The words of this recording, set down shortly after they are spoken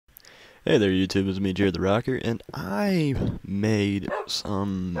Hey there YouTube, it's me Jared the Rocker, and I made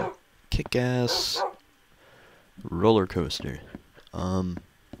some kick-ass roller coaster. Um,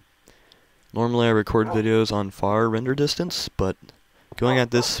 Normally I record videos on far render distance, but going at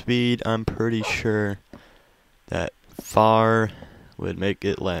this speed, I'm pretty sure that far would make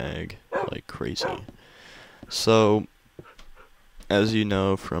it lag like crazy. So, as you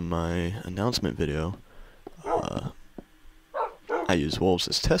know from my announcement video, I use wolves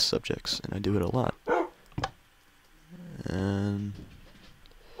as test subjects, and I do it a lot. And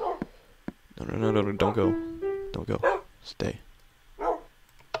no, don't go. Don't go. Stay.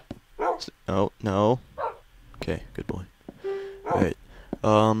 Oh, no. Okay, good boy. Alright.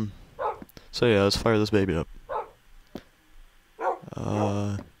 So yeah, let's fire this baby up.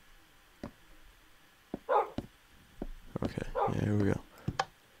 Okay, yeah, here we go.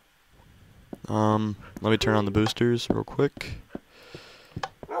 Let me turn on the boosters real quick.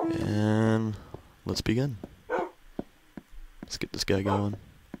 And let's begin. Let's get this guy going.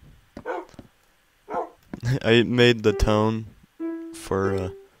 I made the tone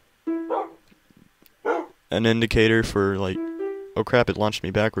for an indicator for like, oh crap, it launched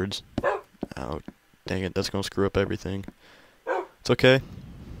me backwards. Oh, dang it, that's gonna screw up everything. It's okay.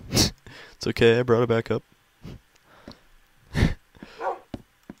 It's okay, I brought it back up.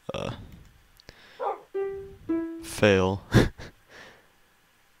 Fail.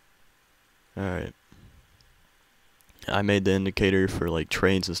 Alright. I made the indicator for like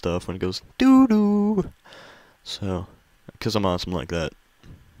trains and stuff when it goes doo-doo. So, because I'm awesome like that.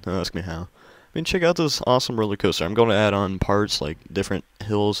 Don't ask me how. I mean, check out this awesome roller coaster. I'm going to add on parts like different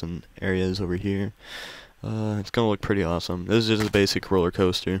hills and areas over here. It's going to look pretty awesome. This is just a basic roller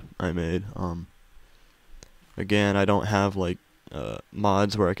coaster I made. Again, I don't have like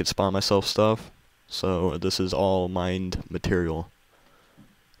mods where I could spawn myself stuff. So this is all mined material.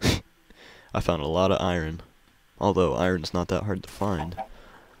 I found a lot of iron. Although iron's not that hard to find.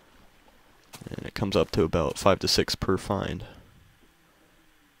 And it comes up to about 5 to 6 per find.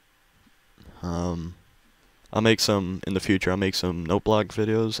 I'll make some, in the future, I'll make some note block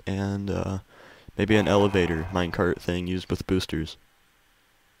videos and maybe an elevator minecart thing used with boosters.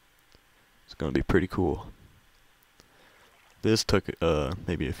 It's gonna be pretty cool. This took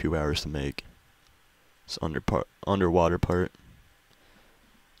maybe a few hours to make. This underwater part.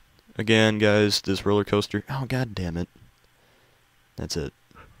 Again, guys, this roller coaster. Oh, god damn it. That's it.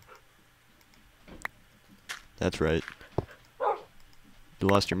 That's right. You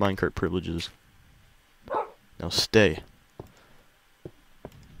lost your minecart privileges. Now stay.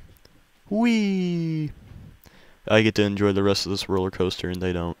 Whee! I get to enjoy the rest of this roller coaster and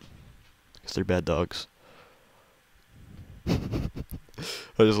they don't. Because they're bad dogs. I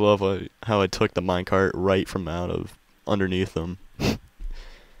just love how I took the minecart right from out of underneath them.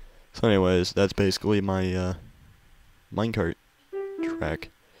 So anyways, that's basically my minecart track.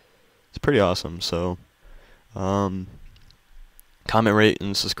 It's pretty awesome, so comment, rate,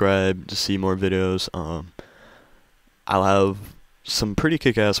 and subscribe to see more videos. I'll have some pretty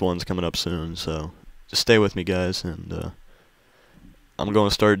kick-ass ones coming up soon, so just stay with me, guys, and I'm going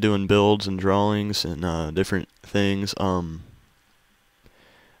to start doing builds and drawings and different things. I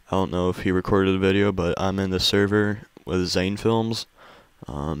don't know if he recorded a video, but I'm in the server with Zane Films.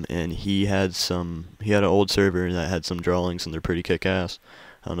 And he had an old server that had some drawings and they're pretty kick-ass.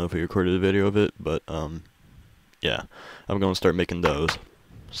 I don't know if he recorded a video of it, but, yeah, I'm going to start making those.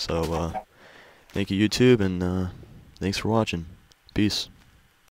 So, thank you YouTube, and, thanks for watching. Peace.